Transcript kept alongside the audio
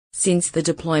Since the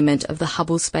deployment of the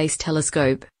Hubble Space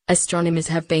Telescope, astronomers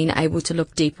have been able to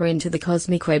look deeper into the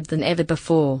cosmic web than ever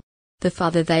before. The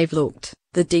farther they've looked,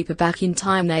 the deeper back in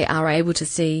time they are able to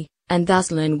see, and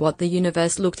thus learn what the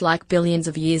universe looked like billions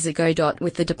of years ago.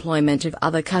 With the deployment of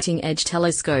other cutting-edge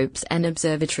telescopes and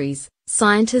observatories,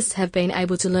 scientists have been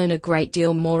able to learn a great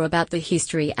deal more about the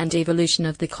history and evolution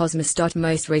of the cosmos.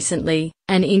 Most recently,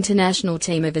 an international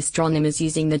team of astronomers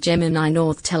using the Gemini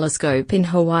North Telescope in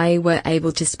Hawaii were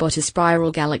able to spot a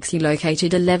spiral galaxy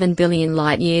located 11 billion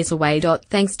light-years away.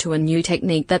 Thanks to a new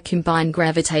technique that combined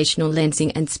gravitational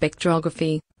lensing and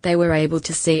spectrography, they were able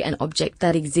to see an object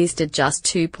that existed just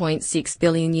 2.6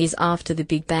 billion years after the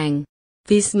Big Bang.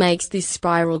 This makes this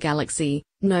spiral galaxy,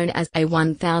 known as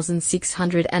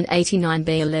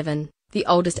A1689b11, the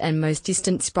oldest and most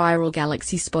distant spiral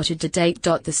galaxy spotted to date.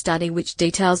 The study, which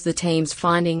details the team's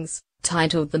findings,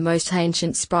 titled The Most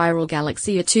Ancient Spiral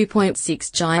Galaxy, a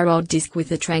 2.6-year-old disk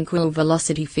with a tranquil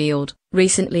velocity field,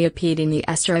 recently appeared in the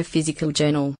Astrophysical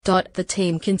Journal. The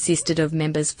team consisted of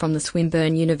members from the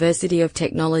Swinburne University of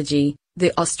Technology,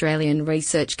 the Australian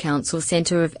Research Council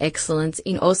Centre of Excellence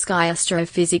in All-Sky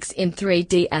Astrophysics in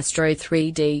 3D Astro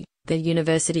 3D, the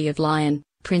University of Lyon,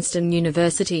 Princeton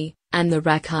University, and the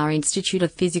Rakkar Institute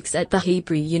of Physics at the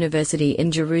Hebrew University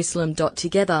in Jerusalem.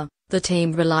 Together, the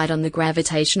team relied on the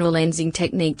gravitational lensing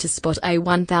technique to spot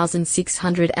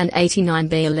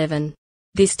A1689b11.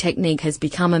 This technique has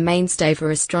become a mainstay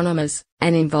for astronomers,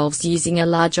 and involves using a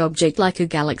large object like a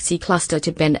galaxy cluster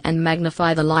to bend and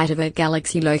magnify the light of a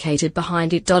galaxy located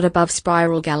behind it. Above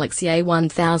spiral galaxy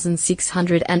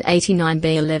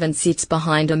A1689b11 sits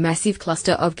behind a massive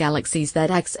cluster of galaxies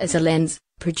that acts as a lens,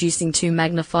 producing two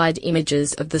magnified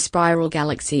images of the spiral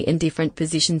galaxy in different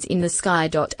positions in the sky.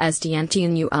 As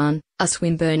Diantian Yuan, a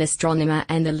Swinburne astronomer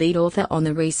and the lead author on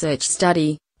the research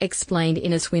study, explained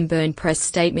in a Swinburne press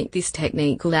statement, this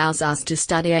technique allows us to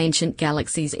study ancient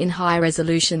galaxies in high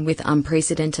resolution with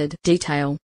unprecedented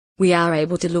detail. We are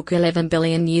able to look 11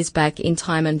 billion years back in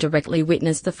time and directly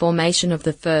witness the formation of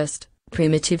the first,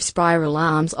 primitive spiral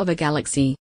arms of a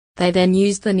galaxy. They then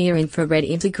used the near-infrared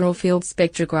integral field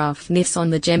spectrograph (NIFS) on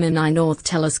the Gemini North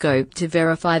Telescope to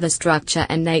verify the structure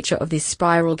and nature of this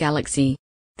spiral galaxy.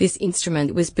 This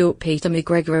instrument was built Peter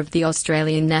McGregor of the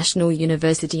Australian National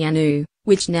University ANU,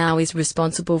 which now is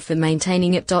responsible for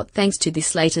maintaining it. Thanks to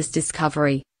this latest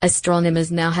discovery, astronomers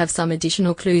now have some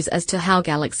additional clues as to how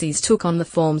galaxies took on the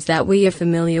forms that we are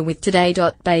familiar with today.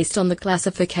 Based on the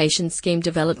classification scheme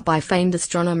developed by famed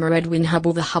astronomer Edwin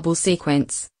Hubble, the Hubble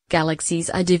sequence, galaxies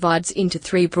are divided into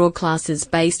three broad classes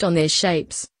based on their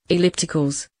shapes: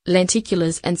 ellipticals,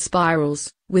 lenticulars and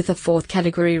spirals, with a fourth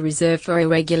category reserved for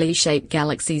irregularly shaped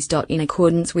galaxies. In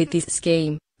accordance with this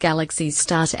scheme, galaxies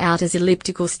start out as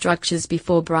elliptical structures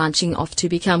before branching off to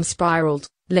become spiraled,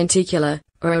 lenticular,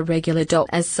 or irregular.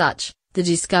 As such, the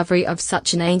discovery of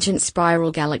such an ancient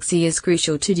spiral galaxy is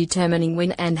crucial to determining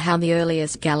when and how the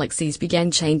earliest galaxies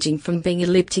began changing from being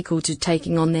elliptical to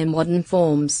taking on their modern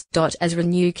forms. As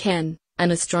Renew Ken,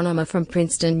 an astronomer from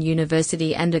Princeton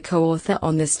University and a co-author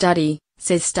on the study,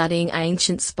 says, studying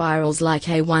ancient spirals like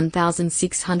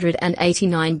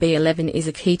A1689b11 is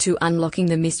a key to unlocking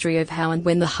the mystery of how and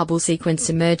when the Hubble sequence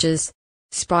emerges.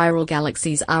 Spiral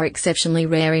galaxies are exceptionally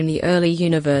rare in the early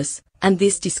universe, and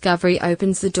this discovery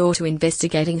opens the door to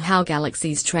investigating how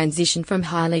galaxies transition from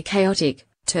highly chaotic,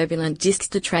 turbulent disks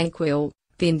to tranquil,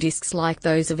 thin disks like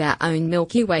those of our own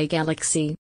Milky Way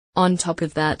galaxy. On top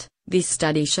of that, this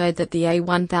study showed that the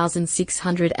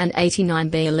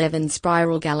A1689b11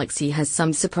 spiral galaxy has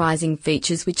some surprising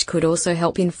features which could also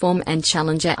help inform and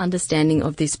challenge our understanding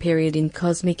of this period in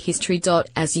cosmic history.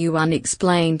 As Yuan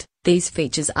explained, these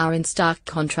features are in stark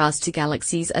contrast to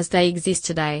galaxies as they exist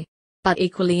today. But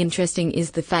equally interesting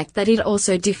is the fact that it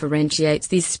also differentiates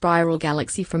this spiral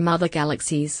galaxy from other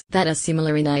galaxies that are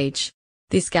similar in age.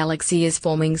 This galaxy is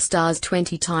forming stars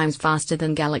 20 times faster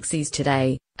than galaxies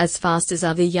today, as fast as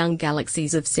other young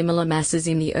galaxies of similar masses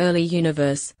in the early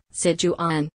universe, said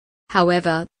Yuan.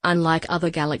 However, unlike other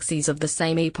galaxies of the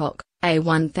same epoch,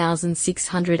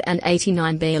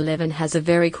 A1689b11 has a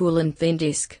very cool and thin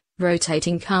disk,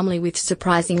 rotating calmly with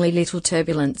surprisingly little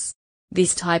turbulence.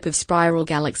 This type of spiral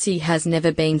galaxy has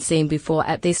never been seen before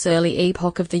at this early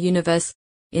epoch of the universe.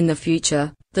 In the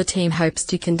future, the team hopes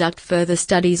to conduct further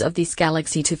studies of this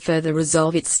galaxy to further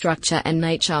resolve its structure and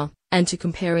nature, and to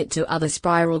compare it to other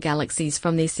spiral galaxies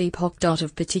from this epoch.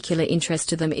 Of particular interest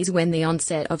to them is when the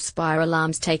onset of spiral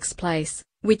arms takes place,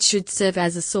 which should serve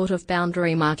as a sort of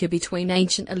boundary marker between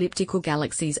ancient elliptical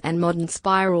galaxies and modern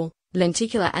spiral,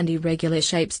 lenticular and irregular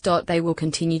shapes. They will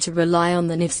continue to rely on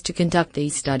the NIFS to conduct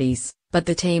these studies, but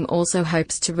the team also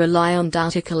hopes to rely on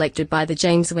data collected by the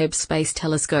James Webb Space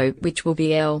Telescope, which will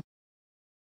be L.